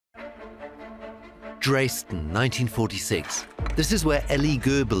Dresden, 1946. This is where Elli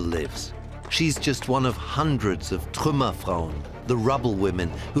Göbel lives. She's just one of hundreds of Trümmerfrauen, the rubble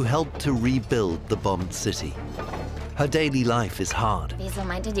women who helped to rebuild the bombed city. Her daily life is hard. Wieso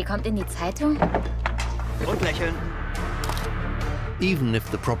meint ihr, die kommt in die Zeitung? Und lächeln. Even if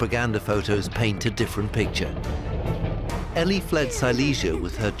the propaganda photos paint a different picture. Elli fled Silesia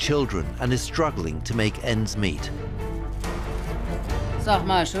with her children and is struggling to make ends meet. Sag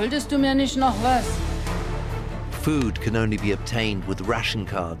mal, schuldest du mir nicht noch was? Food can only be obtained with ration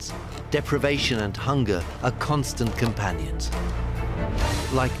cards. Deprivation and hunger are constant companions.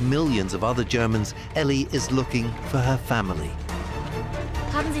 Like millions of other Germans, Elli is looking for her family.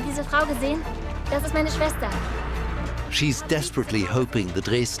 Haben Sie diese Frau gesehen? Das ist meine Schwester. She's desperately hoping the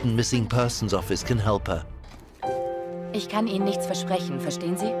Dresden Missing Persons Office can help her. Ich kann Ihnen nichts versprechen,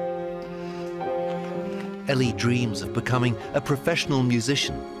 verstehen Sie? Elli dreams of becoming a professional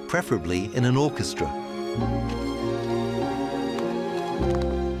musician, preferably in an orchestra.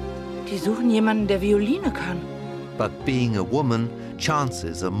 Die suchen jemanden, der Violine kann. But being a woman,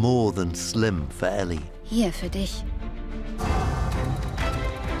 chances are more than slim for Elli. Hier, für dich.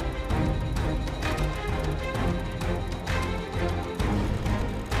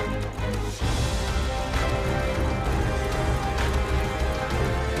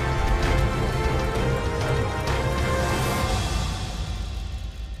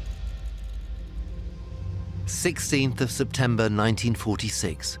 "16th of September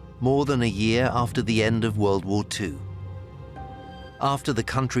 1946, more than a year after the end of World War II. After the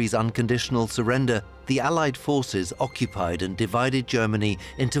country's unconditional surrender, the Allied forces occupied and divided Germany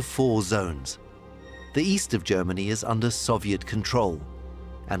into 4 zones. The east of Germany is under Soviet control,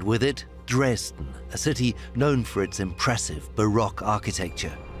 and with it, Dresden, a city known for its impressive Baroque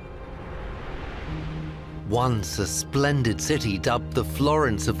architecture. Once a splendid city dubbed the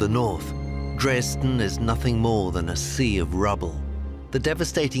Florence of the North, Dresden is nothing more than a sea of rubble. The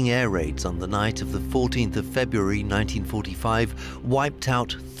devastating air raids on the night of the 14th of February 1945 wiped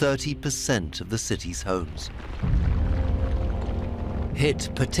out 30% of the city's homes. Hit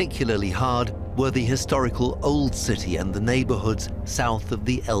particularly hard were the historical Old City and the neighborhoods south of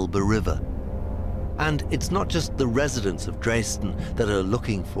the Elbe River. And it's not just the residents of Dresden that are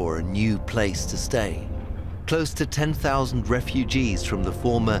looking for a new place to stay. Close to 10,000 refugees from the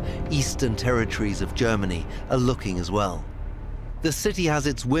former eastern territories of Germany are looking as well. The city has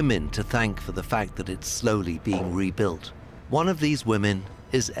its women to thank for the fact that it's slowly being rebuilt. One of these women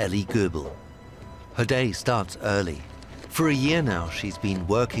is Elli Göbel. Her day starts early. For a year now, she's been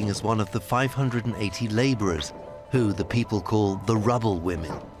working as one of the 580 laborers, who the people call the rubble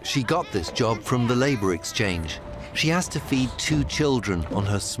women. She got this job from the labor exchange. She has to feed 2 children on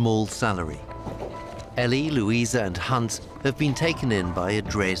her small salary. Elli, Louisa and Hans have been taken in by a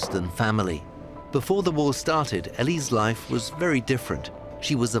Dresden family. Before the war started, Elli's life was very different.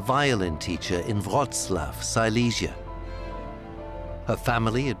 She was a violin teacher in Wrocław, Silesia. Her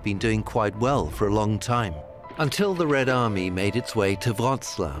family had been doing quite well for a long time, until the Red Army made its way to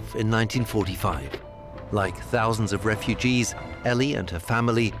Wrocław in 1945. Like thousands of refugees, Elli and her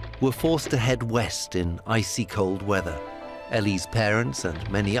family were forced to head west in icy cold weather. Elli's parents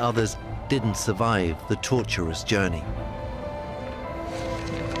and many others didn't survive the torturous journey.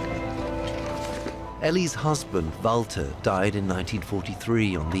 Elli's husband, Walter, died in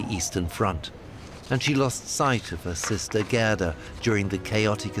 1943 on the Eastern Front, and she lost sight of her sister Gerda during the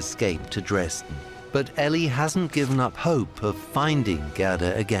chaotic escape to Dresden. But Elli hasn't given up hope of finding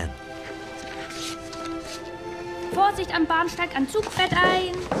Gerda again. Vorsicht am Bahnsteig, an Zugbrett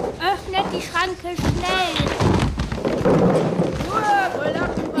ein! Öffnet die Schranke schnell!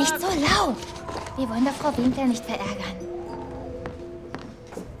 Nicht so laut! Wir wollen doch Frau Winkler nicht verärgern.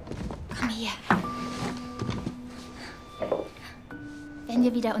 Komm her. Wenn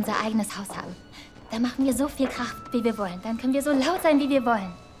wir wieder unser eigenes Haus haben, dann machen wir so viel Krach, wie wir wollen. Dann können wir so laut sein, wie wir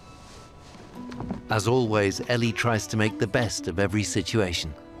wollen. As always, Elli tries to make the best of every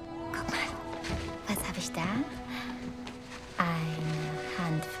situation. Guck mal, was habe ich da? Eine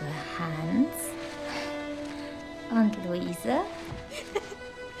Hand für Hans und Luise.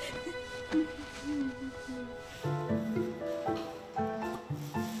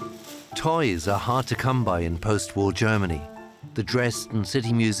 Toys are hard to come by in post-war Germany. The Dresden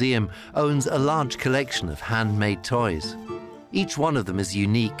City Museum owns a large collection of handmade toys. Each one of them is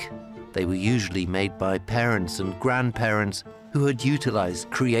unique. They were usually made by parents and grandparents who had utilized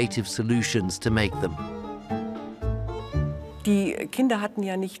creative solutions to make them.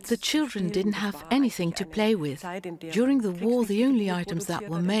 The children didn't have anything to play with. During the war, the only items that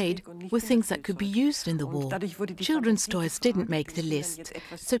were made were things that could be used in the war. Children's toys didn't make the list,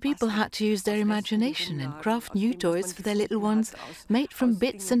 so people had to use their imagination and craft new toys for their little ones, made from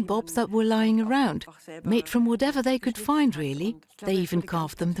bits and bobs that were lying around, made from whatever they could find, really. They even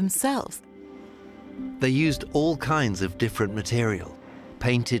carved them themselves. They used all kinds of different material.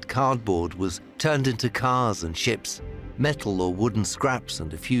 Painted cardboard was turned into cars and ships. Metal or wooden scraps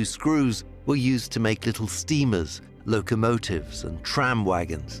and a few screws were used to make little steamers, locomotives and tram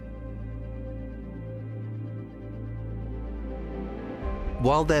wagons.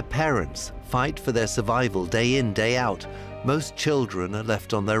 While their parents fight for their survival day in, day out, most children are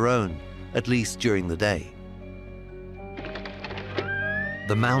left on their own, at least during the day.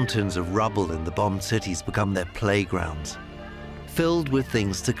 The mountains of rubble in the bombed cities become their playgrounds, filled with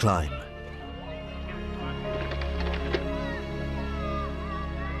things to climb.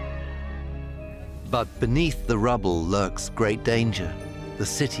 But beneath the rubble lurks great danger. The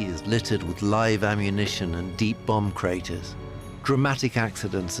city is littered with live ammunition and deep bomb craters. Dramatic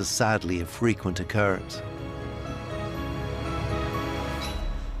accidents are sadly a frequent occurrence.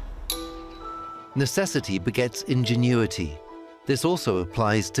 Necessity begets ingenuity. This also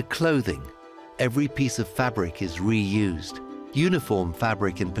applies to clothing. Every piece of fabric is reused. Uniform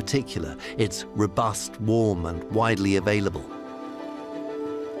fabric in particular, it's robust, warm, and widely available.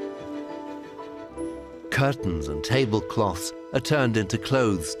 Curtains and tablecloths are turned into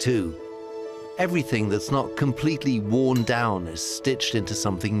clothes too. Everything that's not completely worn down is stitched into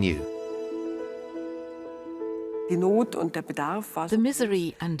something new. The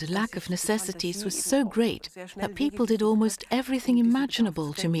misery and lack of necessities was so great that people did almost everything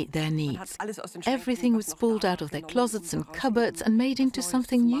imaginable to meet their needs. Everything was pulled out of their closets and cupboards and made into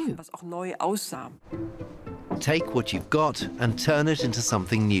something new. Take what you've got and turn it into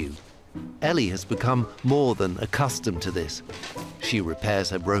something new. Elli has become more than accustomed to this. She repairs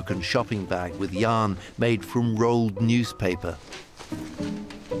her broken shopping bag with yarn made from rolled newspaper.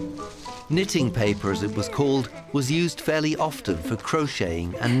 Knitting paper, as it was called, was used fairly often for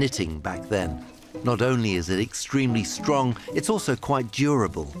crocheting and knitting back then. Not only is it extremely strong, it's also quite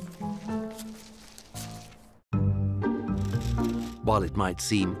durable. While it might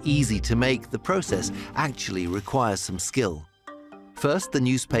seem easy to make, the process actually requires some skill. First, the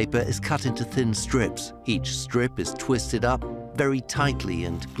newspaper is cut into thin strips. Each strip is twisted up very tightly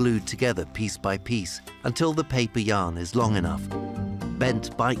and glued together piece by piece until the paper yarn is long enough.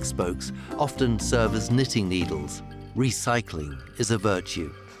 Bent bike spokes often serve as knitting needles. Recycling is a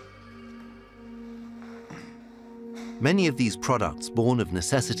virtue. Many of these products, born of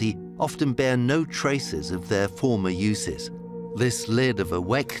necessity, often bear no traces of their former uses. This lid of a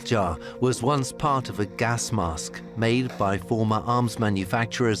weck jar was once part of a gas mask made by former arms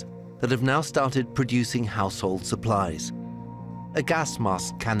manufacturers that have now started producing household supplies. A gas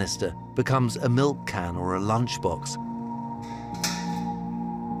mask canister becomes a milk can or a lunchbox.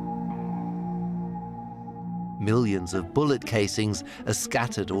 Millions of bullet casings are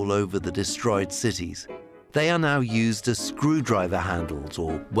scattered all over the destroyed cities. They are now used as screwdriver handles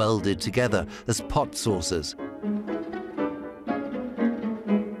or welded together as pot saucers.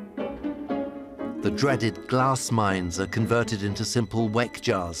 The dreaded glass mines are converted into simple weck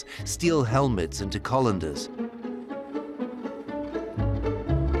jars, steel helmets into colanders.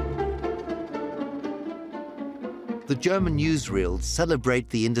 The German newsreels celebrate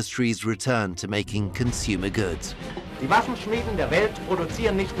the industry's return to making consumer goods. Die Waffenschmieden der Welt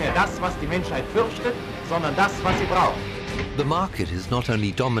produzieren nicht mehr das, was die Menschheit fürchtet, sondern das, was sie braucht. The market is not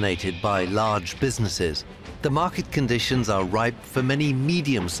only dominated by large businesses. The market conditions are ripe for many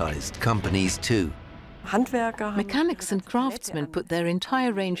medium-sized companies too. Mechanics and craftsmen put their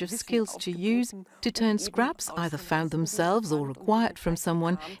entire range of skills to use to turn scraps, either found themselves or acquired from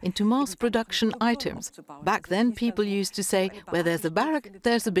someone, into mass production items. Back then, people used to say, where there's a barrack,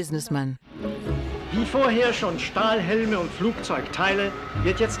 there's a businessman. Wie vorher schon Stahlhelme und Flugzeugteile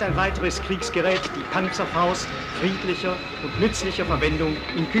wird jetzt ein weiteres Kriegsgerät, die Panzerfaust, friedlicher und nützlicher Verwendung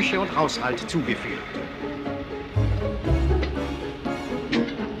in Küche und Haushalt zugeführt.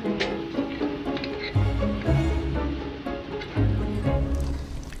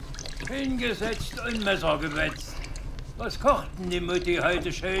 Hingesetzt und Messer gewetzt. Was kocht denn die Mutti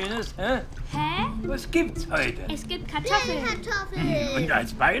heute Schönes, hä? Hä? Was gibt's heute? Es gibt Kartoffeln. Und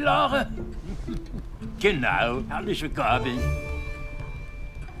als Beilage? Genau, herrliche Gabeln.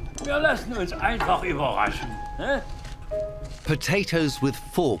 Wir lassen uns einfach überraschen, hä? Potatoes with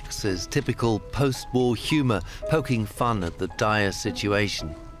forks is typical post-war humor, poking fun at the dire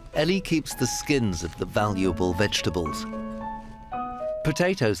situation. Elli keeps the skins of the valuable vegetables.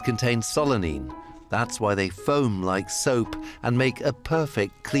 Potatoes contain solanine. That's why they foam like soap and make a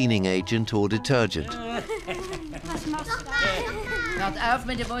perfect cleaning agent or detergent. Was machst du da? Hört auf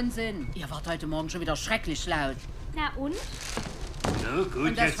mit dem Unsinn. Ihr wart heute Morgen schon wieder schrecklich laut. Na und? So, gut,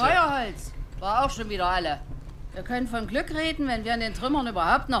 Und das jetzt. Feuerholz war auch schon wieder alle. Wir können von Glück reden, wenn wir in den Trümmern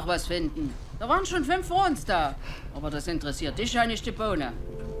überhaupt noch was finden. Da waren schon 5 vor uns da. Aber das interessiert dich ja nicht die Bohne.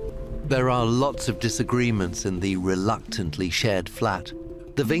 There are lots of disagreements in the reluctantly shared flat.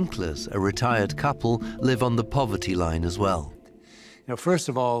 The Winklers, a retired couple, live on the poverty line as well. You know, first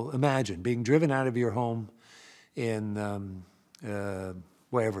of all, imagine being driven out of your home in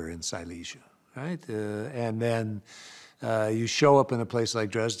wherever in Silesia, right? And then you show up in a place like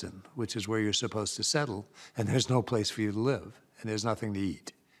Dresden, which is where you're supposed to settle, and there's no place for you to live, and there's nothing to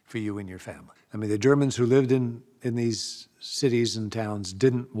eat for you and your family. I mean, the Germans who lived in these cities and towns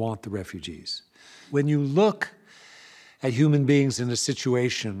didn't want the refugees. When you look at human beings in a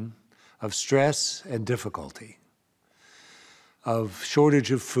situation of stress and difficulty, of shortage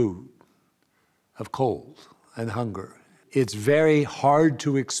of food, of cold and hunger, it's very hard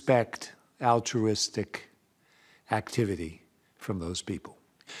to expect altruistic activity from those people.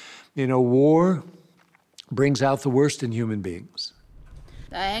 You know, war brings out the worst in human beings.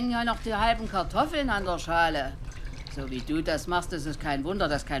 Da hängen ja noch die halben Kartoffeln an der Schale. So wie du das machst, ist es kein Wunder,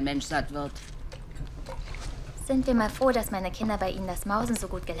 dass kein Mensch satt wird. Sind wir mal froh, dass meine Kinder bei Ihnen das Mausen so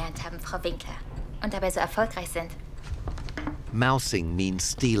gut gelernt haben, Frau Winkler, und dabei so erfolgreich sind. Mousing means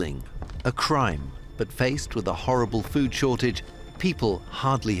stealing, a crime, but faced with a horrible food shortage, people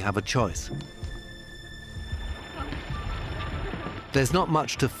hardly have a choice. There's not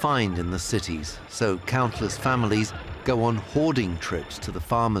much to find in the cities, so countless families go on hoarding trips to the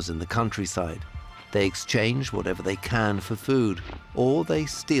farmers in the countryside. They exchange whatever they can for food, or they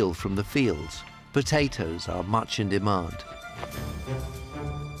steal from the fields. Potatoes are much in demand.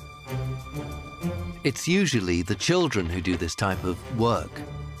 It's usually the children who do this type of work.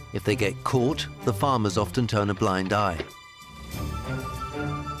 If they get caught, the farmers often turn a blind eye.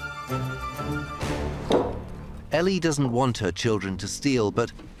 Elli doesn't want her children to steal,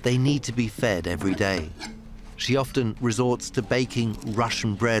 but they need to be fed every day. She often resorts to baking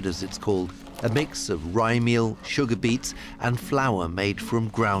Russian bread, as it's called, a mix of rye meal, sugar beets, and flour made from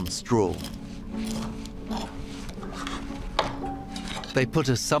ground straw. They put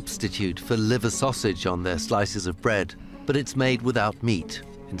a substitute for liver sausage on their slices of bread, but it's made without meat.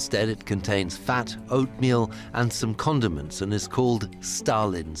 Instead, it contains fat, oatmeal, and some condiments and is called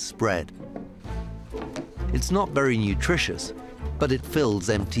Stalin's spread. It's not very nutritious, but it fills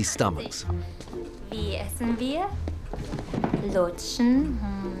empty stomachs. Wie essen wir? Lutschen.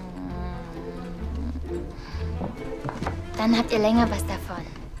 Dann habt ihr länger was davon.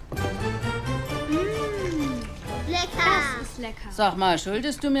 Lecker. Das ist lecker. Sag mal,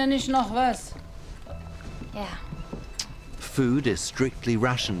 schuldest du mir nicht noch was? Ja. Food is strictly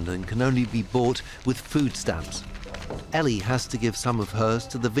rationed and can only be bought with food stamps. Elli has to give some of hers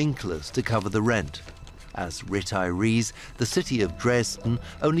to the Winklers to cover the rent. As retirees, the city of Dresden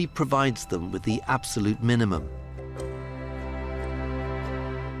only provides them with the absolute minimum.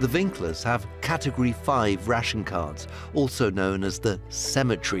 The Winklers have Category 5 ration cards, also known as the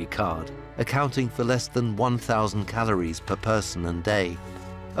cemetery card, accounting for less than 1,000 calories per person and day.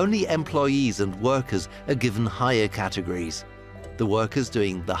 Only employees and workers are given higher categories. The workers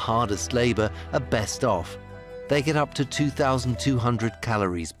doing the hardest labor are best off. They get up to 2,200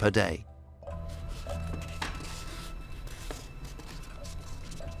 calories per day.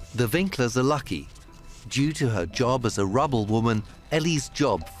 The Winklers are lucky. Due to her job as a rubble woman, Elli's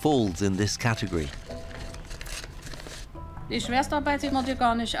job falls in this category. Die Schwerstarbeit sieht man dir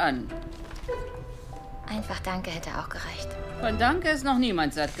gar nicht an. Einfach Danke hätte auch gereicht. Von Danke ist noch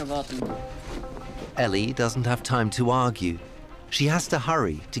niemand satt geworden. Elli doesn't have time to argue. She has to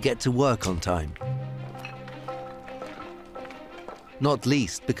hurry to get to work on time. Not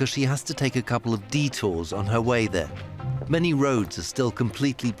least because she has to take a couple of detours on her way there. Many roads are still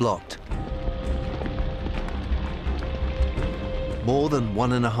completely blocked. More than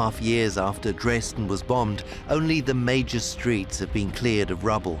 1.5 years after Dresden was bombed, only the major streets have been cleared of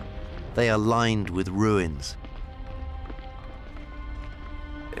rubble. They are lined with ruins.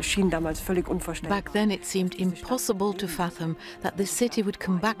 Back then it seemed impossible to fathom that the city would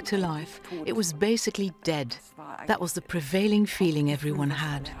come back to life. It was basically dead. That was the prevailing feeling everyone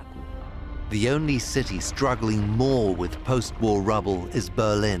had. The only city struggling more with post-war rubble is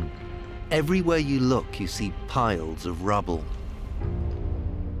Berlin. Everywhere you look, you see piles of rubble.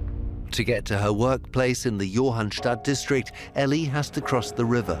 To get to her workplace in the Johannstadt district, Elli has to cross the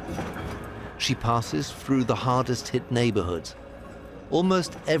river. She passes through the hardest-hit neighborhoods.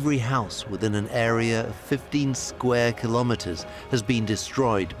 Almost every house within an area of 15 square kilometers has been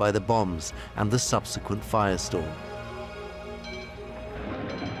destroyed by the bombs and the subsequent firestorm.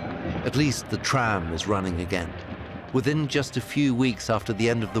 At least the tram is running again. Within just a few weeks after the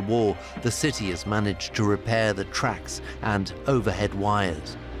end of the war, the city has managed to repair the tracks and overhead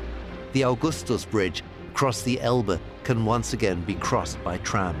wires. The Augustus Bridge across the Elbe can once again be crossed by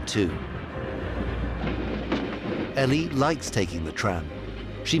tram too. Elli likes taking the tram.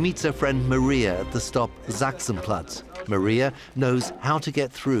 She meets her friend Maria at the stop Sachsenplatz. Maria knows how to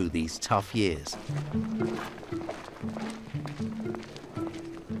get through these tough years.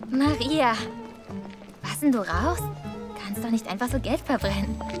 Maria, was denn du rauchst? Kannst doch nicht einfach so Geld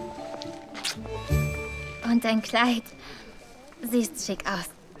verbrennen. Und dein Kleid. Siehst schick aus.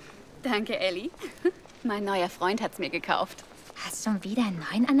 Danke, Elli. Mein neuer Freund hat's mir gekauft. Hast schon wieder einen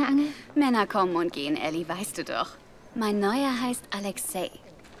neuen an der Angel? Männer kommen und gehen, Elli, weißt du doch. Mein neuer heißt Alexei.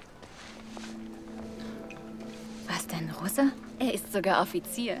 Was denn, Russe? Er ist sogar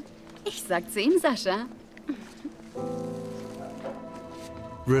Offizier. Ich sag zu ihm, Sascha.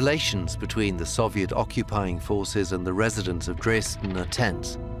 Relations between the Soviet occupying forces and the residents of Dresden are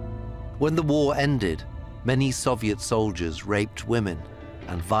tense. When the war ended, many Soviet soldiers raped women,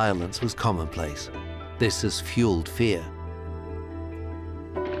 and violence was commonplace. This has fueled fear.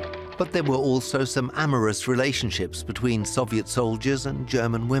 But there were also some amorous relationships between Soviet soldiers and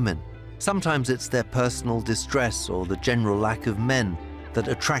German women. Sometimes it's their personal distress or the general lack of men that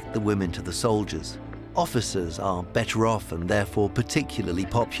attract the women to the soldiers. Officers are better off and therefore particularly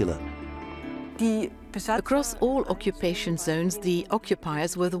popular. Across all occupation zones, the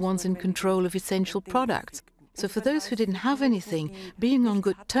occupiers were the ones in control of essential products. So for those who didn't have anything, being on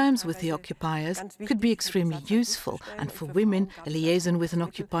good terms with the occupiers could be extremely useful, and for women, a liaison with an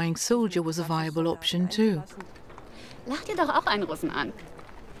occupying soldier was a viable option too. Lach dir doch auch einen Russen an.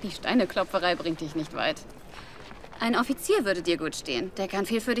 Die Steineklopferei bringt dich nicht weit. Ein Offizier würde dir gut stehen. Der kann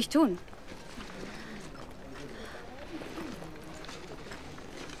viel für dich tun.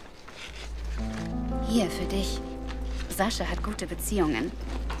 Hier, für dich. Sascha hat gute Beziehungen.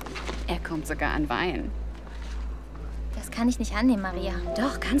 Er kommt sogar an Wein. Das kann ich nicht annehmen, Maria.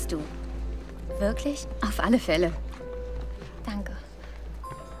 Doch, kannst du. Wirklich? Auf alle Fälle. Danke.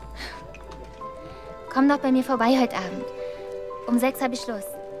 Komm doch bei mir vorbei heute Abend. Um 6 habe ich Schluss.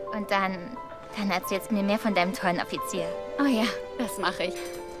 Und dann erzählst du mir mehr von deinem tollen Offizier. Oh ja, das mache ich.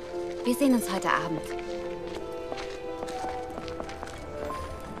 Wir sehen uns heute Abend.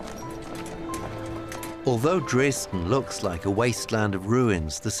 Although Dresden looks like a wasteland of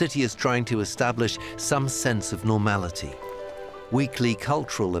ruins, the city is trying to establish some sense of normality. Weekly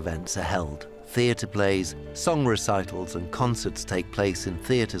cultural events are held. Theatre plays, song recitals and concerts take place in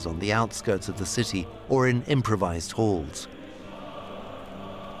theatres on the outskirts of the city or in improvised halls.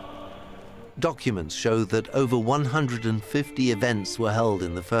 Documents show that over 150 events were held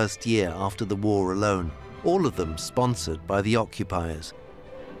in the first year after the war alone, all of them sponsored by the occupiers.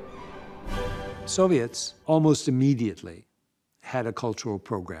 Soviets almost immediately had a cultural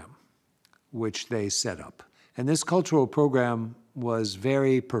program, which they set up. And this cultural program was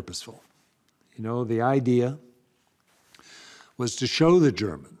very purposeful. You know, the idea was to show the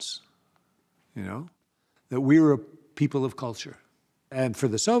Germans, you know, that we were a people of culture. And for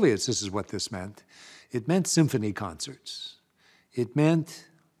the Soviets, this is what this meant. It meant symphony concerts. It meant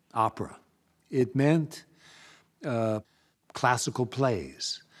opera. It meant classical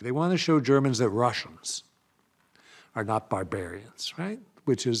plays. They want to show Germans that Russians are not barbarians, right?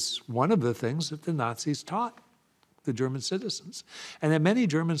 Which is one of the things that the Nazis taught the German citizens, and that many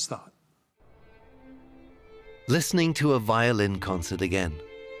Germans thought. Listening to a violin concert again,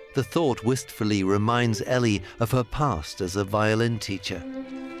 the thought wistfully reminds Elli of her past as a violin teacher.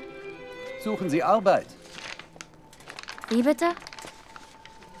 Suchen Sie Arbeit. Wie bitte?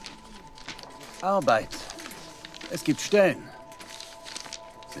 Arbeit. Es gibt Stellen.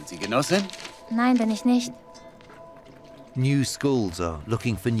 Sind Sie Genossin? Nein, bin ich nicht. New schools are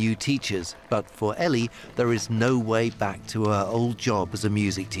looking for new teachers, but for Elli, there is no way back to her old job as a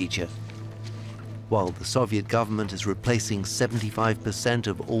music teacher. While the Soviet government is replacing 75%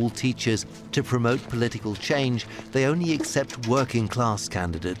 of all teachers to promote political change, they only accept working-class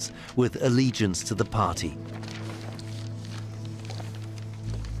candidates with allegiance to the party.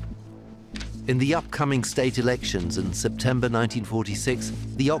 In the upcoming state elections in September 1946,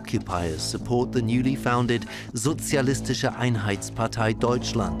 the occupiers support the newly founded Sozialistische Einheitspartei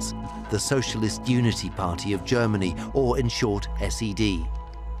Deutschlands, the Socialist Unity Party of Germany, or in short, SED.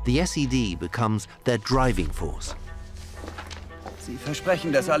 The SED becomes their driving force. Sie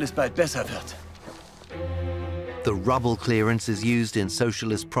versprechen, dass alles bald besser wird. The rubble clearance is used in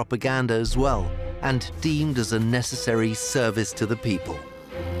socialist propaganda as well, and deemed as a necessary service to the people.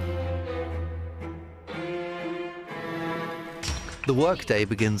 The workday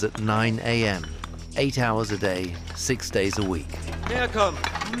begins at 9 a.m., 8 hours a day, 6 days a week. Herkommen!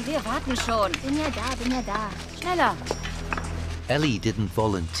 Wir warten schon. Bin ja da. Schneller! Elli didn't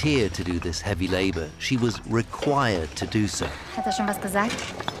volunteer to do this heavy labor. She was required to do so. Hat schon was gesagt?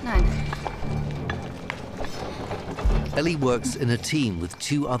 Nein. Elli works in a team with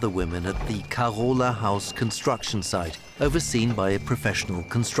 2 other women at the Carola House construction site, overseen by a professional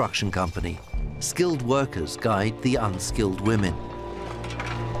construction company. Skilled workers guide the unskilled women.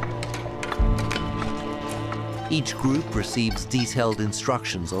 Each group receives detailed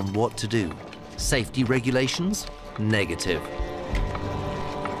instructions on what to do. Safety regulations? Negative.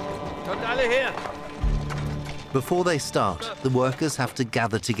 Kommt alle her! Before they start, the workers have to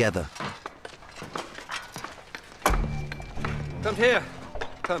gather together. Kommt her!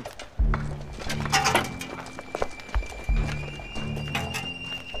 Kommt!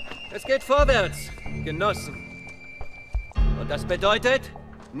 Es geht vorwärts, Genossen. Und das bedeutet,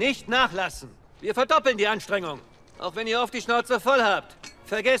 nicht nachlassen. Wir verdoppeln die Anstrengung, auch wenn ihr auf die Schnauze voll habt.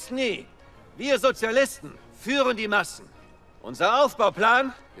 Vergesst nie, wir Sozialisten führen die Massen. Unser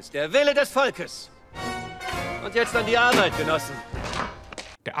Aufbauplan ist der Wille des Volkes. Und jetzt an die Arbeit, Genossen.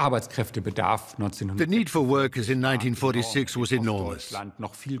 Der Arbeitskräftebedarf 1900. The need for workers in 1946 was enormous.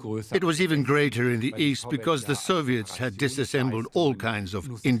 It was even greater in the East because the Soviets had disassembled all kinds of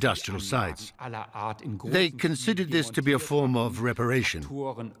industrial sites. They considered this to be a form of reparation.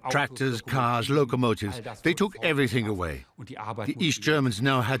 Tractors, cars, locomotives, they took everything away. The East Germans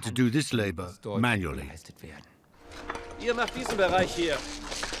now had to do this labor manually. Ihr macht diesen Bereich hier.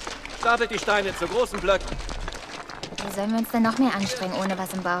 Stapelt die Steine zu großen Blöcken. Wie sollen wir uns denn noch mehr anstrengen, ohne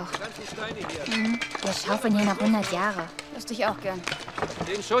was im Bauch? Wir schaufeln hier noch 100 Jahre. Wüsste ich auch gern.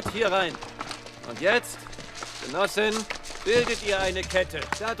 Den Schutt hier rein. Und jetzt, Genossin, bildet ihr eine Kette.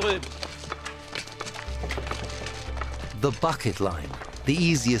 Da drüben. The bucket line, the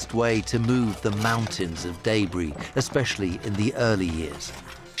easiest way to move the mountains of debris, especially in the early years.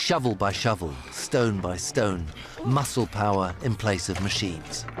 Shovel by shovel, stone by stone, muscle power in place of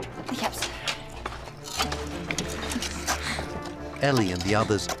machines. Ich hab's. Elli and the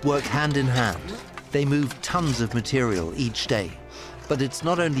others work hand in hand. They move tons of material each day. But it's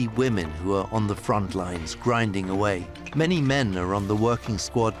not only women who are on the front lines grinding away. Many men are on the working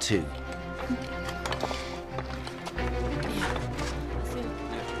squad too.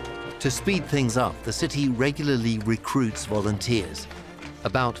 To speed things up, the city regularly recruits volunteers.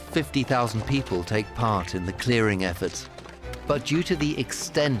 About 50,000 people take part in the clearing efforts. But due to the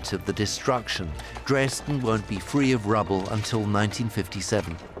extent of the destruction, Dresden won't be free of rubble until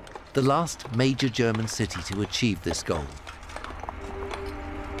 1957, the last major German city to achieve this goal.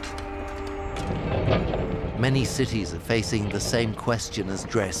 Many cities are facing the same question as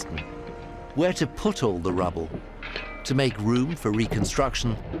Dresden: where to put all the rubble? To make room for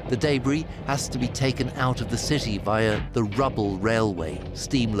reconstruction, the debris has to be taken out of the city via the rubble railway,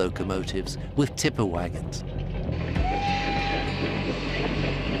 steam locomotives with tipper wagons.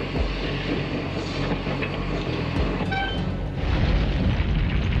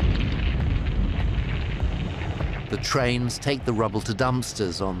 The trains take the rubble to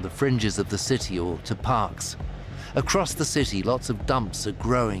dumpsters on the fringes of the city or to parks. Across the city, lots of dumps are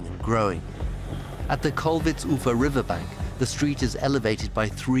growing and growing. At the Kollwitz-Ufer riverbank, the street is elevated by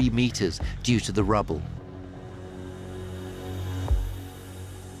 3 meters due to the rubble.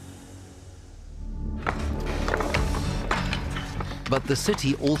 But the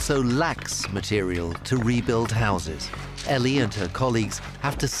city also lacks material to rebuild houses. Elli and her colleagues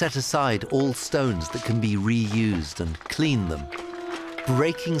have to set aside all stones that can be reused and clean them.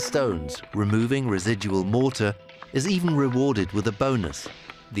 Breaking stones, removing residual mortar, is even rewarded with a bonus.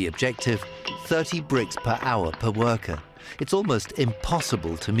 The objective, 30 bricks per hour per worker. It's almost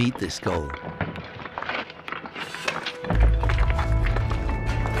impossible to meet this goal.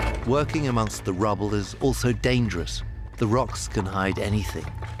 Working amongst the rubble is also dangerous. The rocks can hide anything: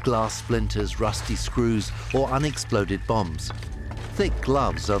 glass splinters, rusty screws, or unexploded bombs. Thick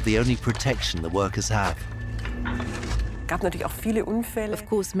gloves are the only protection the workers have. Of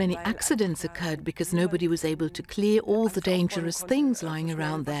course, many accidents occurred because nobody was able to clear all the dangerous things lying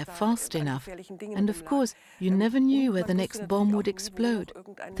around there fast enough. And of course, you never knew where the next bomb would explode.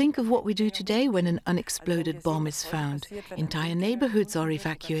 Think of what we do today when an unexploded bomb is found. Entire neighborhoods are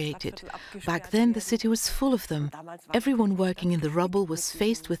evacuated. Back then, the city was full of them. Everyone working in the rubble was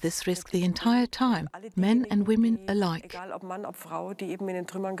faced with this risk the entire time, men and women alike.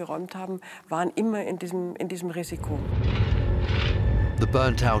 The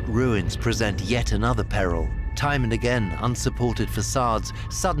burnt-out ruins present yet another peril. Time and again, unsupported facades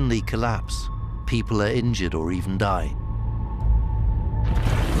suddenly collapse. People are injured or even die.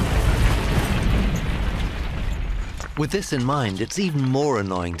 With this in mind, it's even more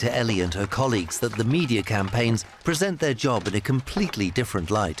annoying to Elli and her colleagues that the media campaigns present their job in a completely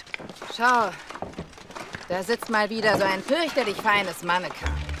different light. Schau, da sitzt mal wieder so ein fürchterlich feines Mannequin.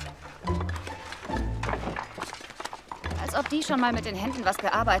 Als ob die schon mal mit den Händen was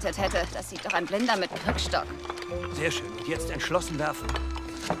gearbeitet hätte. Das sieht doch ein Blinder mit Krückstock. Sehr schön. Und jetzt entschlossen werfen.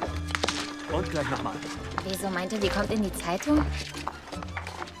 Und gleich nochmal. Wieso meint ihr, die kommt in die Zeitung?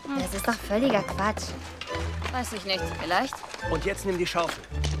 Das ist doch völliger Quatsch. Weiß ich nicht. Vielleicht? Und jetzt nimm die Schaufel.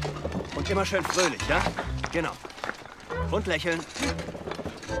 Und immer schön fröhlich, ja? Genau. Und lächeln.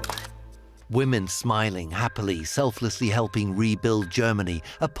 Women smiling happily, selflessly helping rebuild Germany,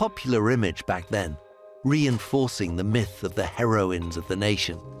 a popular image back then, reinforcing the myth of the heroines of the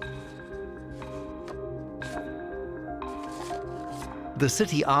nation. The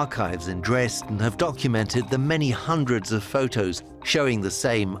city archives in Dresden have documented the many hundreds of photos showing the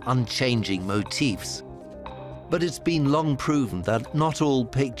same unchanging motifs. But it's been long proven that not all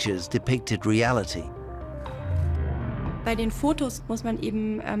pictures depicted reality.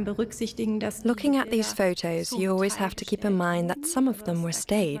 Looking at these photos, you always have to keep in mind that some of them were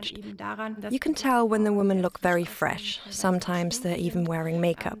staged. You can tell when the women look very fresh. Sometimes they're even wearing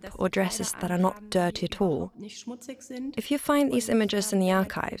makeup or dresses that are not dirty at all. If you find these images in the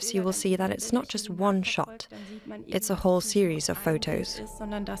archives, you will see that it's not just one shot. It's a whole series of photos.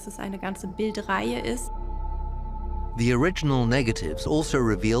 The original negatives also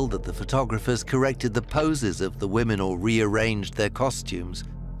reveal that the photographers corrected the poses of the women or rearranged their costumes.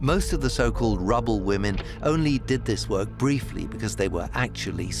 Most of the so-called rubble women only did this work briefly because they were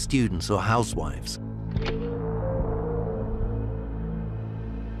actually students or housewives.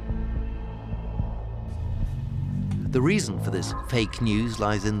 The reason for this fake news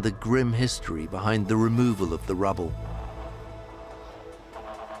lies in the grim history behind the removal of the rubble.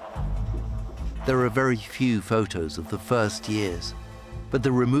 There are very few photos of the first years, but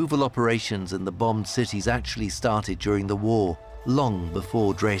the removal operations in the bombed cities actually started during the war, long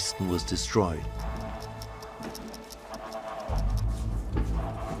before Dresden was destroyed.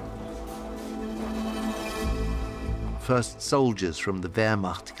 First, soldiers from the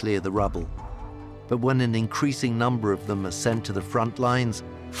Wehrmacht clear the rubble, but when an increasing number of them are sent to the front lines,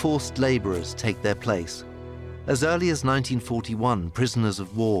 forced laborers take their place. As early as 1941, prisoners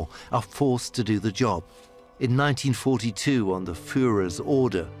of war are forced to do the job. In 1942, on the Führer's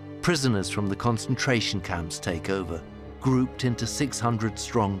order, prisoners from the concentration camps take over, grouped into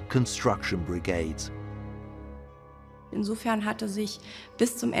 600-strong construction brigades. So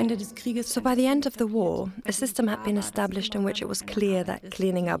by the end of the war, a system had been established in which it was clear that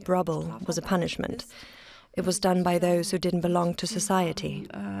cleaning up rubble was a punishment. It was done by those who didn't belong to society.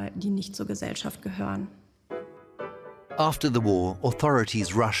 After the war,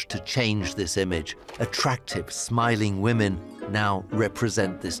 authorities rushed to change this image. Attractive, smiling women now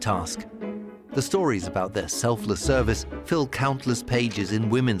represent this task. The stories about their selfless service fill countless pages in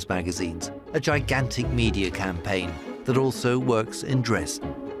women's magazines, a gigantic media campaign that also works in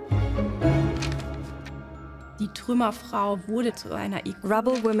Dresden.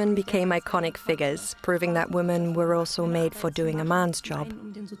 Rubble women became iconic figures, proving that women were also made for doing a man's job.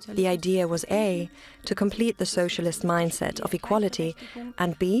 The idea was A, to complete the socialist mindset of equality,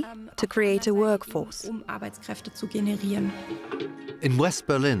 and B, to create a workforce. In West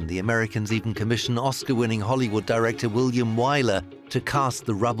Berlin, the Americans even commissioned Oscar-winning Hollywood director William Wyler to cast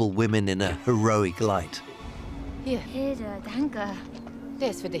the rubble women in a heroic light. Hier. Hilde, danke. Der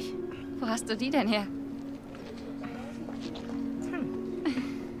ist für dich. Wo hast du die denn her?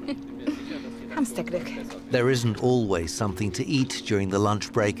 Hamsterglück. There isn't always something to eat during the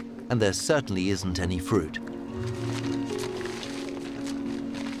lunch break, and there certainly isn't any fruit.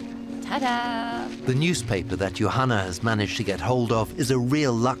 Ta-da! The newspaper that Johanna has managed to get hold of is a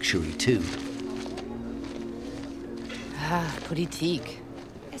real luxury too. Ah, Politik.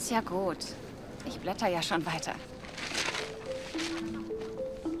 Ist ja gut. Ich blätter ja schon weiter.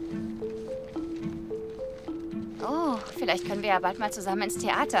 Oh, vielleicht können wir ja bald mal zusammen ins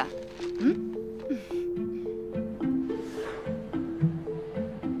Theater. Hm?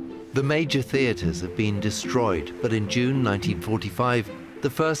 The major theatres have been destroyed, but in June 1945, the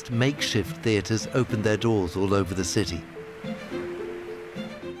first makeshift theatres opened their doors all over the city.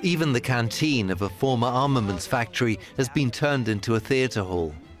 Even the canteen of a former armaments factory has been turned into a theatre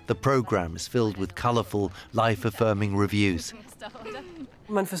hall. The program is filled with colourful, life-affirming reviews.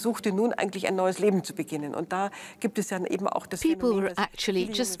 Man versuchte nun eigentlich ein neues Leben zu beginnen. Und da gibt es dann eben auch das People were actually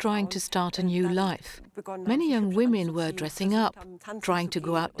just trying to start a new life. Many young women were dressing up, trying to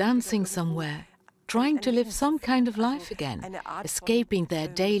go out dancing somewhere, trying to live some kind of life again, escaping their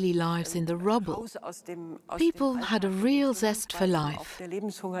daily lives in the rubble. People had a real zest for life. Der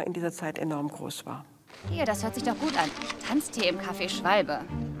Lebenshunger in dieser Zeit enorm groß war. Hier, das hört sich doch gut an. Tanztee im Café Schwalbe.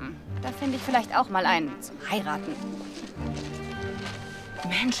 Da finde ich vielleicht auch mal einen zum Heiraten.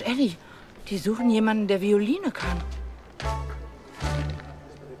 Mensch, Elli, die suchen jemanden, der Violine kann.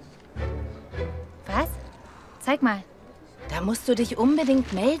 Was? Zeig mal. Da musst du dich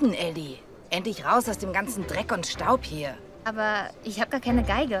unbedingt melden, Elli. Endlich raus aus dem ganzen Dreck und Staub hier. Aber ich habe gar keine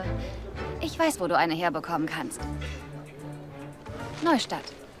Geige. Ich weiß, wo du eine herbekommen kannst.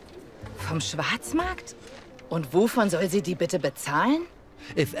 Neustadt. Vom Schwarzmarkt? Und wovon soll sie die bitte bezahlen?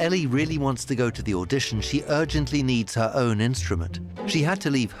 If Elli really wants to go to the audition, she urgently needs her own instrument. She had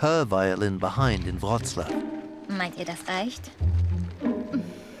to leave her violin behind in Wroclaw. Meint ihr, das reicht?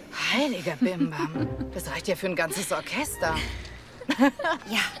 Heiliger Bimbam, das reicht ja für ein ganzes Orchester.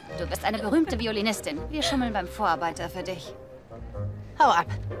 Ja, du bist eine berühmte Violinistin. Wir schummeln beim Vorarbeiter für dich. Hau ab.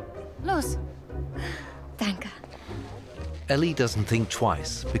 Los. Danke. Elli doesn't think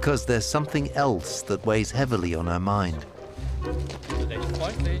twice, because there's something else that weighs heavily on her mind. Recht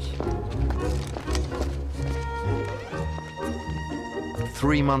freundlich.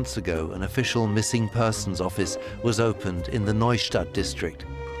 3 months ago, an official missing persons office was opened in the Neustadt district.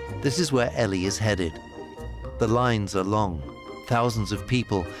 This is where Elli is headed. The lines are long. Thousands of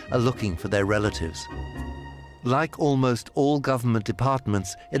people are looking for their relatives. Like almost all government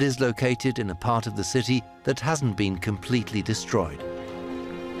departments, it is located in a part of the city that hasn't been completely destroyed.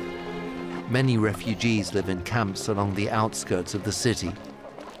 Many refugees live in camps along the outskirts of the city.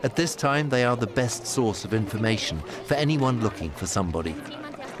 At this time, they are the best source of information for anyone looking for somebody.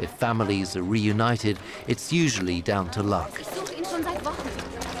 If families are reunited, it's usually down to luck. Ich suche ihn schon seit Wochen.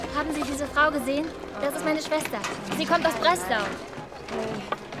 Haben Sie diese Frau gesehen? Das ist meine Schwester. Sie kommt aus Breslau.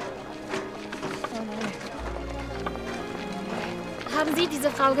 Haben Sie diese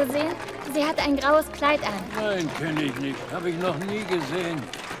Frau gesehen? Sie hatte ein graues Kleid an. Nein, kenne ich nicht. Habe ich noch nie gesehen.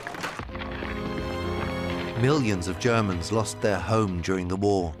 Millions of Germans lost their home during the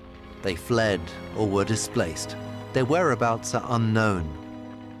war. They fled or were displaced. Their whereabouts are unknown.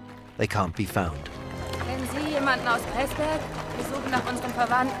 They can't be found. Kennen Sie jemanden aus Pressberg? Wir suchen nach unserem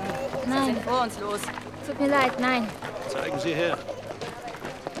Verwandten. Nein. Sie sind vor uns los. Tut mir leid, nein. Zeigen Sie her.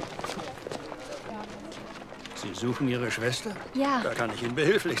 Sie suchen Ihre Schwester? Ja. Da kann ich Ihnen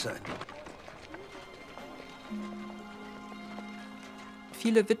behilflich sein.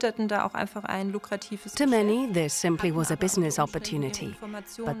 Viele witterten da auch einfach ein lukratives. To many, this simply was a business opportunity,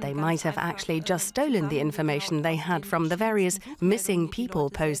 but they might have actually just stolen the information they had from the various missing people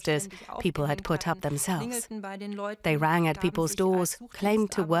posters people had put up themselves. They rang at people's doors,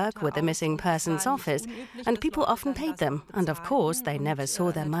 claimed to work with the missing persons office, and people often paid them, and of course they never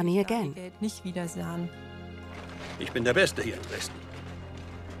saw their money again. Ich bin der Beste hier in Dresden.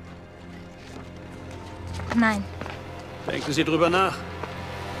 Nein. Denken Sie drüber nach.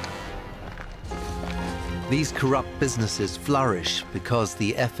 These corrupt businesses flourish because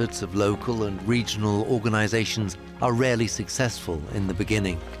the efforts of local and regional organizations are rarely successful in the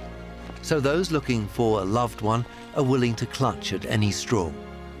beginning. So those looking for a loved one are willing to clutch at any straw.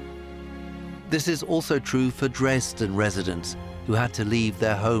 This is also true for Dresden residents who had to leave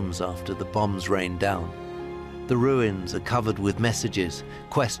their homes after the bombs rained down. The ruins are covered with messages,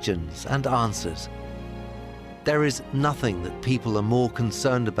 questions, and answers. There is nothing that people are more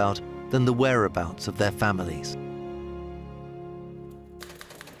concerned about than the whereabouts of their families.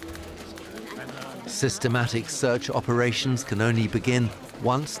 Systematic search operations can only begin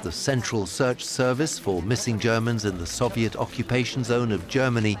once the Central Search Service for Missing Germans in the Soviet occupation zone of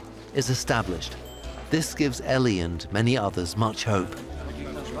Germany is established. This gives Elli and many others much hope.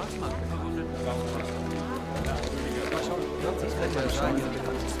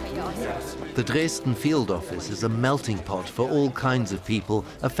 The Dresden field office is a melting pot for all kinds of people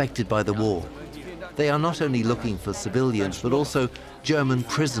affected by the war. They are not only looking for civilians, but also German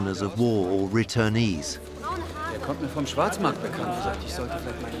prisoners of war or returnees.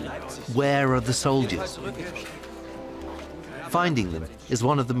 Where are the soldiers? Finding them is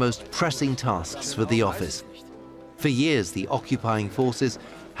one of the most pressing tasks for the office. For years, the occupying forces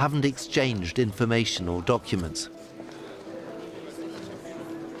haven't exchanged information or documents.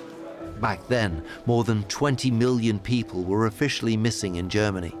 Back then, more than 20 million people were officially missing in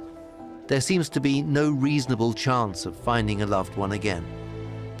Germany. There seems to be no reasonable chance of finding a loved one again.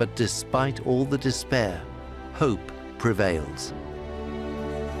 But despite all the despair, hope prevails.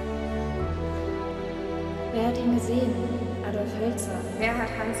 Wer hat ihn gesehen? Adolf Hölzer. Wer hat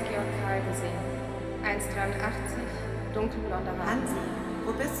Hans-Georg Karl gesehen? 1,83, dunkelblonder Haare. Hansi,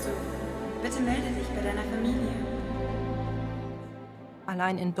 wo bist du? Bitte melde dich bei deiner Familie.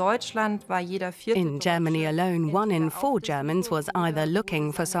 Allein in Deutschland war jeder vierte. In Germany alone, 1 in 4 Germans was either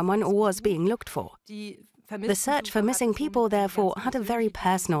looking for someone or was being looked for. The search for missing people, therefore, had a very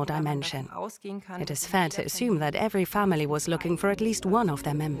personal dimension. It is fair to assume that every family was looking for at least one of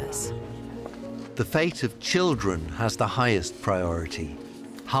their members. The fate of children has the highest priority.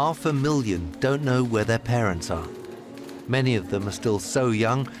 500,000 don't know where their parents are. Many of them are still so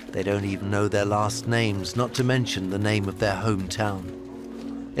young they don't even know their last names, not to mention the name of their hometown.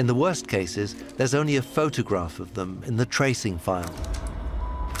 In the worst cases, there's only a photograph of them in the tracing file.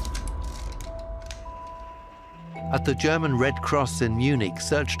 At the German Red Cross in Munich,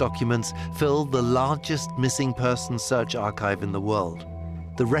 search documents fill the largest missing person search archive in the world.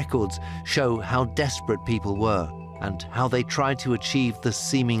 The records show how desperate people were and how they tried to achieve the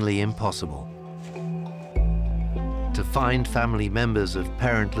seemingly impossible. To find family members of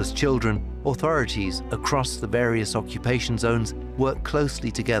parentless children, authorities across the various occupation zones work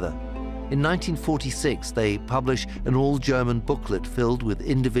closely together. In 1946, they publish an all-German booklet filled with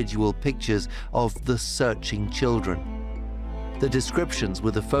individual pictures of the searching children. The descriptions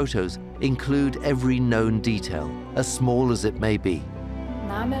with the photos include every known detail, as small as it may be.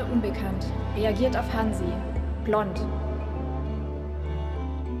 Name unbekannt. Reagiert auf Hansi. Blond.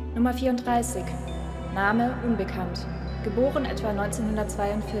 Nummer 34. Name unbekannt. Geboren etwa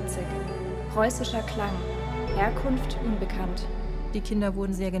 1942. Preußischer Klang. Herkunft unbekannt. Die Kinder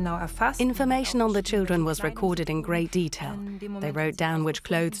wurden sehr genau erfasst. Information on the children was recorded in great detail. They wrote down which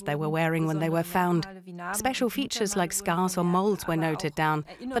clothes they were wearing when they were found. Special features like scars or moles were noted down,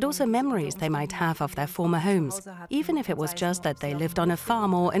 but also memories they might have of their former homes, even if it was just that they lived on a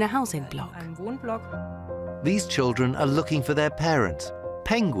farm or in a housing block. These children are looking for their parents.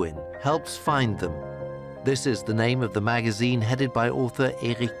 Penguin helps find them. This is the name of the magazine headed by author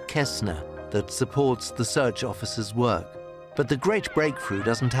Erich Kästner that supports the search officer's work. But the great breakthrough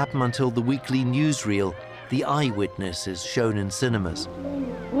doesn't happen until the weekly newsreel, The Eyewitness, is shown in cinemas.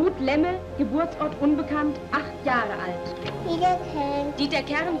 Ruth Lemme, Geburtsort unbekannt, 8 Jahre alt. Dieter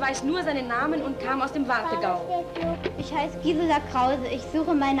Kern weiß nur seinen Namen und kam aus dem Wartegau. Ich heiße Gisela Krause. Ich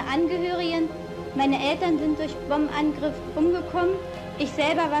suche meine Angehörigen. Meine Eltern sind durch Bombenangriff umgekommen. Ich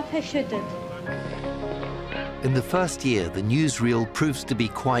selber war verschüttet. In the first year, the newsreel proves to be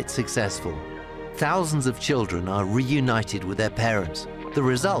quite successful. Thousands of children are reunited with their parents. The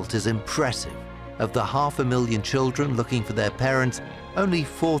result is impressive. Of the 500,000 children looking for their parents, only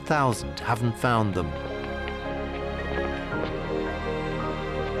 4,000 haven't found them.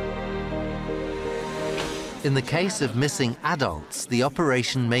 In the case of missing adults, the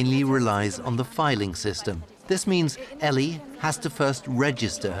operation mainly relies on the filing system. This means Elli has to first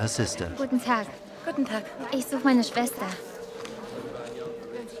register her sister. Guten Tag. Guten Tag. Ich suche meine Schwester.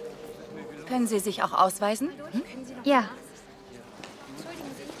 Können Sie sich auch ausweisen? Hm? Ja.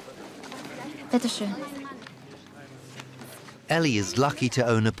 Bitte schön. Elli is lucky to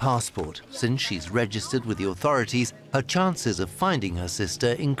own a passport. Since she's registered with the authorities, her chances of finding her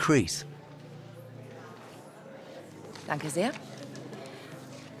sister increase. Danke sehr.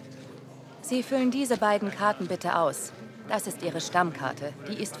 Sie füllen diese beiden Karten bitte aus. Das ist Ihre Stammkarte.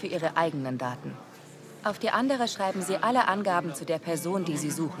 Die ist für Ihre eigenen Daten. Auf die andere schreiben Sie alle Angaben zu der Person, die Sie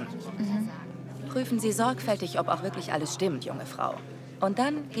suchen. Prüfen Sie sorgfältig, ob auch wirklich alles stimmt, junge Frau. Und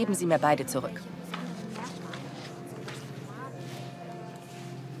dann geben Sie mir beide zurück.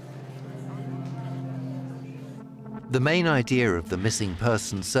 The main idea of the missing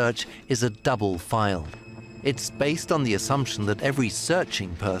person search is a double file. It's based on the assumption that every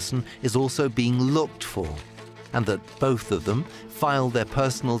searching person is also being looked for, and that both of them file their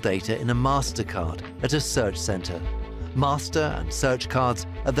personal data in a MasterCard at a search center. Master and search cards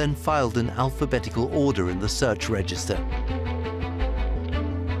are then filed in alphabetical order in the search register.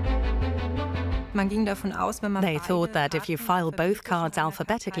 They thought that if you file both cards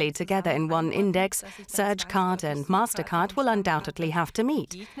alphabetically together in one index, search card and MasterCard will undoubtedly have to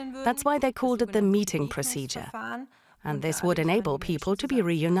meet. That's why they called it the meeting procedure. And this would enable people to be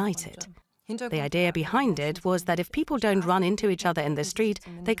reunited. The idea behind it was that if people don't run into each other in the street,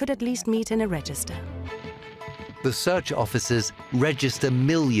 they could at least meet in a register. The search officers register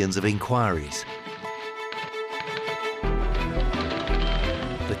millions of inquiries.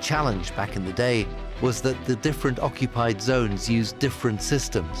 The challenge back in the day was that the different occupied zones used different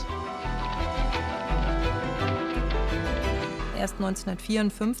systems.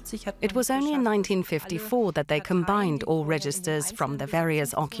 It was only in 1954 that they combined all registers from the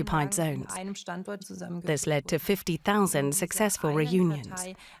various occupied zones. This led to 50,000 successful reunions.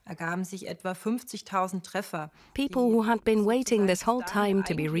 People who had been waiting this whole time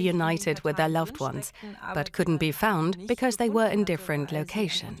to be reunited with their loved ones, but couldn't be found because they were in different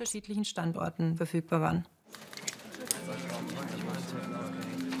locations.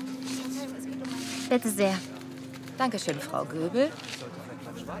 Bitte sehr. Dankeschön, Frau Göbel.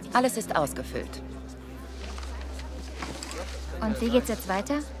 Alles ist ausgefüllt. Und wie geht's jetzt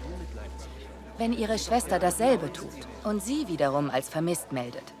weiter? Wenn Ihre Schwester dasselbe tut und Sie wiederum als vermisst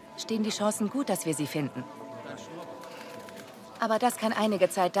meldet, stehen die Chancen gut, dass wir sie finden. Aber das kann einige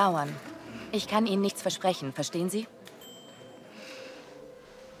Zeit dauern. Ich kann Ihnen nichts versprechen, verstehen Sie?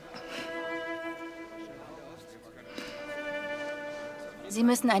 Sie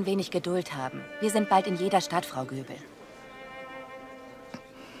müssen ein wenig Geduld haben. Wir sind bald in jeder Stadt, Frau Göbel.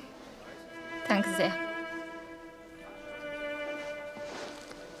 Danke sehr.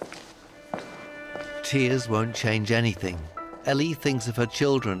 Tears won't change anything. Elli thinks of her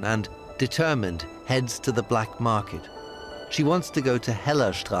children and, determined, heads to the black market. She wants to go to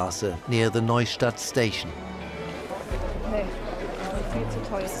Hellerstraße near the Neustadt station. Nee, viel zu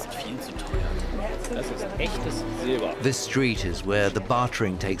teuer. Das ist viel zu teuer. Das ist echtes Silber. This street is where the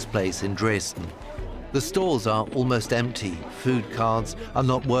bartering takes place in Dresden. The stalls are almost empty, food cards are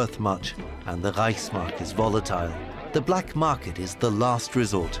not worth much, and the Reichsmark is volatile. The black market is the last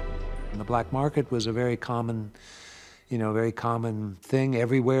resort. And the black market was a very common, very common thing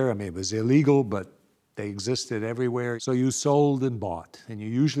everywhere. I mean, it was illegal, but they existed everywhere. So you sold and bought, and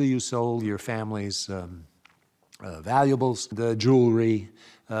you sold your family's valuables, the jewelry,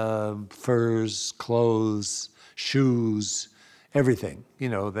 furs, clothes, shoes, everything,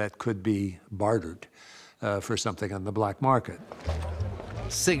 that could be bartered for something on the black market.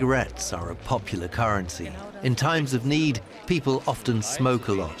 Cigarettes are a popular currency. In times of need, people often smoke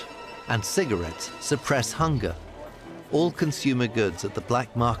a lot, and cigarettes suppress hunger. All consumer goods at the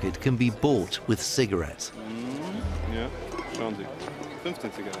black market can be bought with cigarettes. Ja, schauen Sie,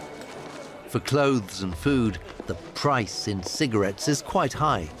 15 Zigaretten. For clothes and food, the price in cigarettes is quite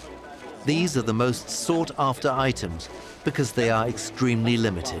high. These are the most sought-after items because they are extremely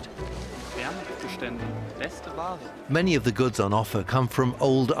limited. Many of the goods on offer come from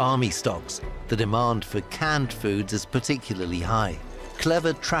old army stocks. The demand for canned foods is particularly high.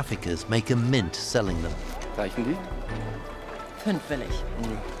 Clever traffickers make a mint selling them. Reichen die? 5 will ich.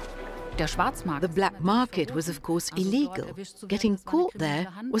 The black market was, of course, illegal. Getting caught there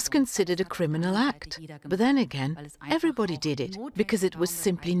was considered a criminal act. But then again, everybody did it because it was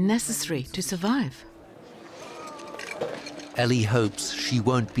simply necessary to survive. Elli hopes she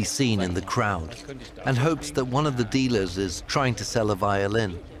won't be seen in the crowd and hopes that one of the dealers is trying to sell a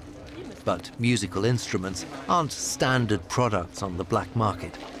violin. But musical instruments aren't standard products on the black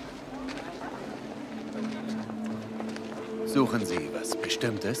market. Suchen Sie was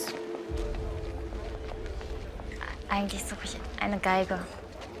Bestimmtes? Eigentlich suche ich eine Geige.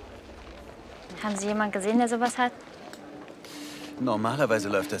 Haben Sie jemanden gesehen, der sowas hat? Normalerweise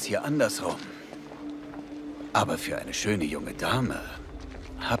läuft das hier andersrum. Aber für eine schöne junge Dame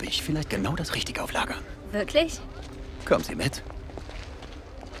habe ich vielleicht genau das Richtige auf Lager. Wirklich? Kommen Sie mit.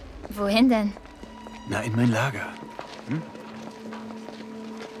 Wohin denn? Na, in mein Lager. Hm?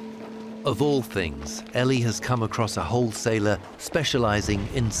 Of all things, Elli has come across a wholesaler specializing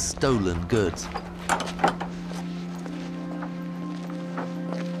in stolen goods.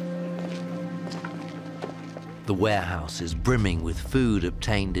 The warehouse is brimming with food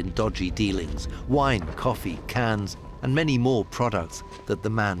obtained in dodgy dealings, wine, coffee, cans, and many more products that the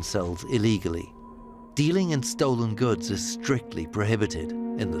man sells illegally. Dealing in stolen goods is strictly prohibited.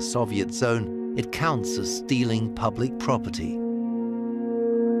 In the Soviet zone, it counts as stealing public property.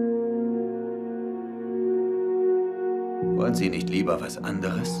 Wollen Sie nicht lieber was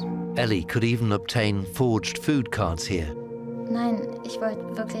anderes? Elli could even obtain forged food cards here. Nein, ich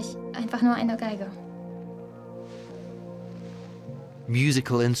wollte wirklich einfach nur eine Geige.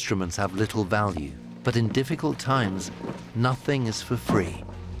 Musical instruments have little value, but in difficult times, nothing is for free.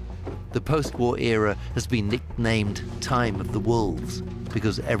 The post-war era has been nicknamed Time of the Wolves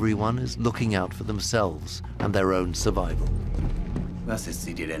because everyone is looking out for themselves and their own survival. Was ist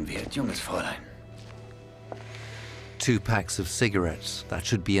sie dir denn wert, junges Fräulein? 2 packs of cigarettes, that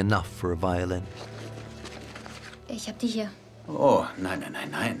should be enough for a violin. Ich hab die hier. Oh, nein, nein,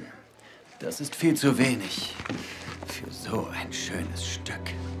 nein, nein. Das ist viel zu wenig. Für so ein schönes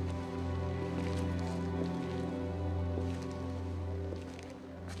Stück.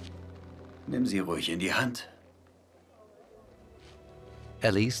 Nimm sie ruhig in die Hand.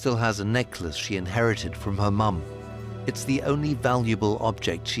 Elli still has a necklace she inherited from her mum. It's the only valuable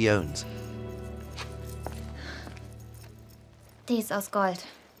object she owns. Die ist aus Gold.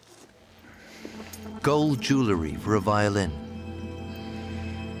 Gold jewelry for a violin.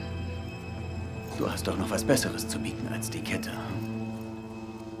 Du hast doch noch was Besseres zu bieten als die Kette.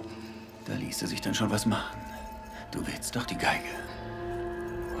 Da ließe sich dann schon was machen. Du willst doch die Geige.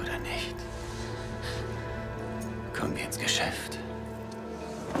 Oder nicht? Kommen wir ins Geschäft.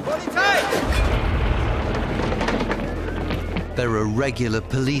 Polizei! There are regular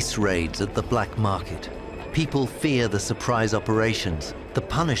police raids at the black market. People fear the surprise operations. The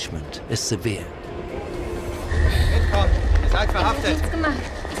punishment is severe. Mitkommen, ihr seid Ich hab verhaftet. nichts gemacht.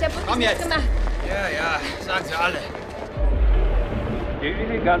 Ich hab Komm wirklich nichts jetzt. gemacht. Ja, sagen sie alle. Der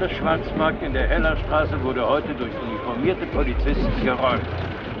illegale Schwarzmarkt in der Hellerstraße wurde heute durch uniformierte Polizisten geräumt.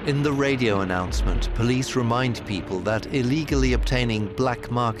 In the radio announcement, police remind people that illegally obtaining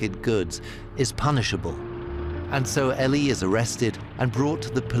black market goods is punishable. And so Elli is arrested and brought to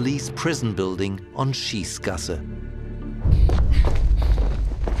the police prison building on Schießgasse.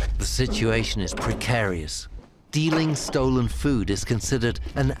 The situation is precarious. Dealing stolen food is considered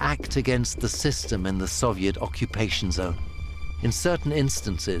an act against the system in the Soviet occupation zone. In certain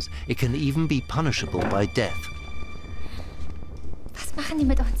instances, it can even be punishable by death. Was machen die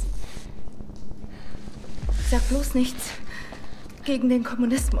mit uns? Sag bloß nichts gegen den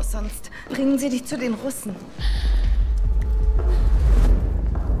Kommunismus, sonst bringen sie dich zu den Russen.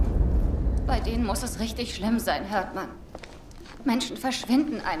 Bei denen muss es richtig schlimm sein, hört man. Menschen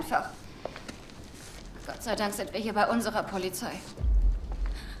verschwinden einfach. Gott sei Dank sind wir hier bei unserer Polizei.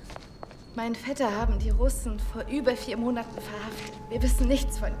 Mein Vetter haben die Russen vor über 4 Monaten verhaftet. Wir wissen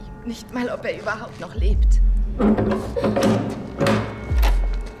nichts von ihm. Nicht mal, ob er überhaupt noch lebt.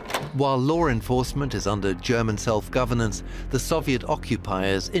 While law enforcement is under German self-governance, the Soviet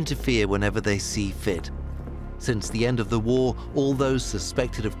occupiers interfere whenever they see fit. Since the end of the war, all those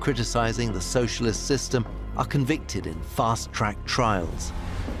suspected of criticizing the socialist system are convicted in fast-track trials.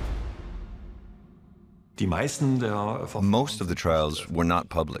 Most of the trials were not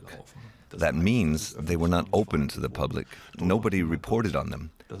public. That means they were not open to the public. Nobody reported on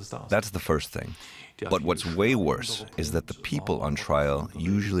them. That's the first thing. But what's way worse is that the people on trial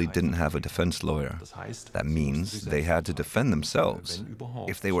usually didn't have a defense lawyer. That means they had to defend themselves,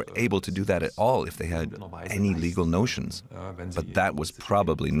 if they were able to do that at all, if they had any legal notions. But that was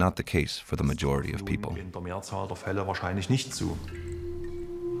probably not the case for the majority of people.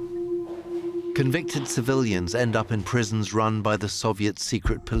 Convicted civilians end up in prisons run by the Soviet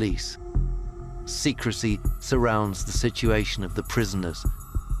secret police. Secrecy surrounds the situation of the prisoners.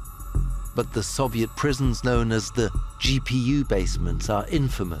 But the Soviet prisons known as the GPU basements are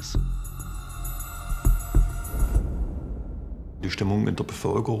infamous.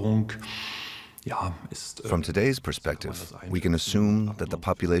 From today's perspective, we can assume that the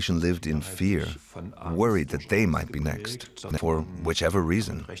population lived in fear, worried that they might be next, for whichever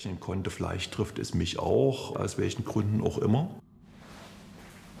reason.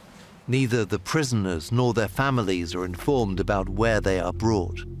 Neither the prisoners nor their families are informed about where they are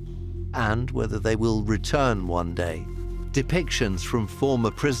brought, and whether they will return one day. Depictions from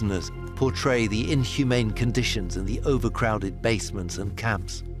former prisoners portray the inhumane conditions in the overcrowded basements and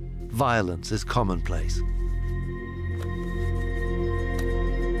camps. Violence is commonplace.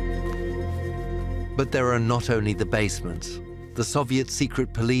 But there are not only the basements. The Soviet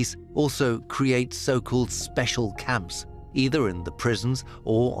secret police also create so-called special camps, either in the prisons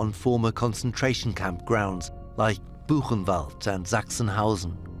or on former concentration camp grounds like Buchenwald and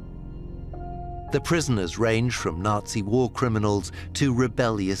Sachsenhausen. The prisoners range from Nazi war criminals to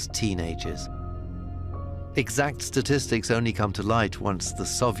rebellious teenagers. Exact statistics only come to light once the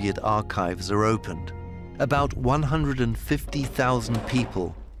Soviet archives are opened. About 150,000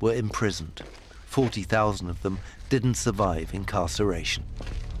 people were imprisoned. 40,000 of them didn't survive incarceration.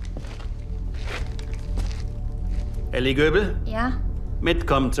 Elli Göbel? Ja?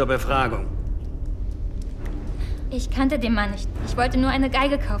 Mitkommen zur Befragung. Ich kannte den Mann nicht. Ich wollte nur eine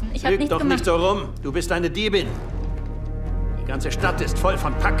Geige kaufen. Ich hab Lüg nichts doch gemacht. nicht so rum. Du bist eine Diebin. Die ganze Stadt ist voll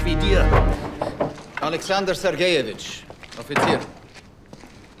von Pack wie dir. Alexander Sergejewitsch, Offizier.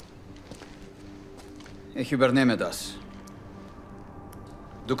 Ich übernehme das.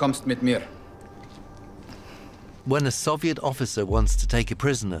 Du kommst mit mir. When a Soviet officer wants to take a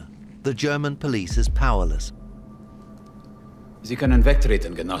prisoner, the German police is powerless. Sie können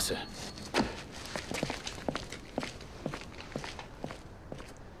wegtreten, Genosse.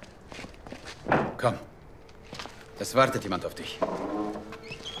 Komm. Es wartet jemand auf dich.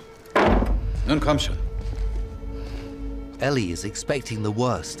 Nun komm schon. Elli is expecting the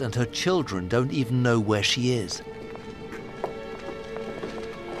worst, and her children don't even know where she is.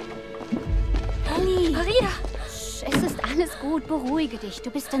 Elli! Maria! Es ist alles gut, beruhige dich. Du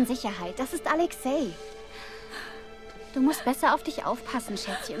bist in Sicherheit. Das ist Alexei. Du musst besser auf dich aufpassen,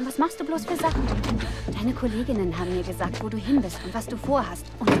 Schätzchen. Was machst du bloß für Sachen? Deine Kolleginnen haben mir gesagt, wo du hin bist und was du vorhast.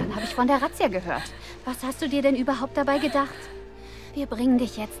 Und dann habe ich von der Razzia gehört. Was hast du dir denn überhaupt dabei gedacht? Wir bringen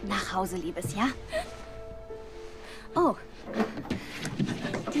dich jetzt nach Hause, Liebes, ja? Oh,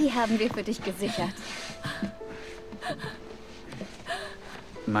 die haben wir für dich gesichert.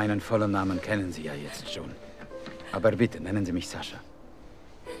 Meinen vollen Namen kennen Sie ja jetzt schon. Aber bitte, nennen Sie mich Sascha.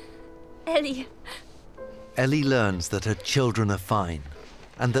 Elli. Elli learns that her children are fine,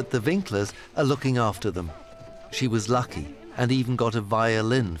 and that the Winklers are looking after them. She was lucky, and even got a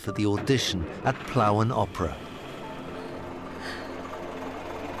violin for the audition at Plauen Opera.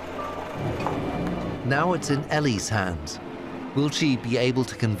 Now it's in Elli's hands. Will she be able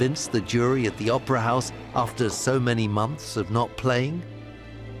to convince the jury at the opera house after so many months of not playing?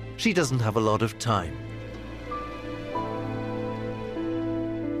 She doesn't have a lot of time.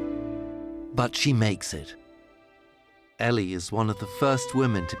 But she makes it. Elli is one of the first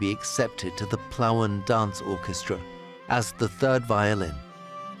women to be accepted to the Plauen Dance Orchestra as the third violin.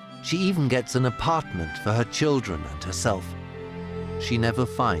 She even gets an apartment for her children and herself. She never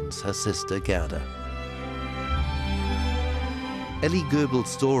finds her sister Gerda. Elli Göbel's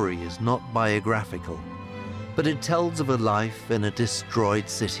story is not biographical, but it tells of a life in a destroyed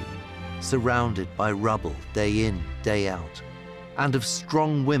city, surrounded by rubble day in, day out, and of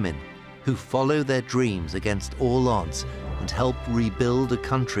strong women who follow their dreams against all odds and help rebuild a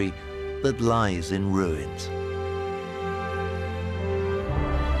country that lies in ruins.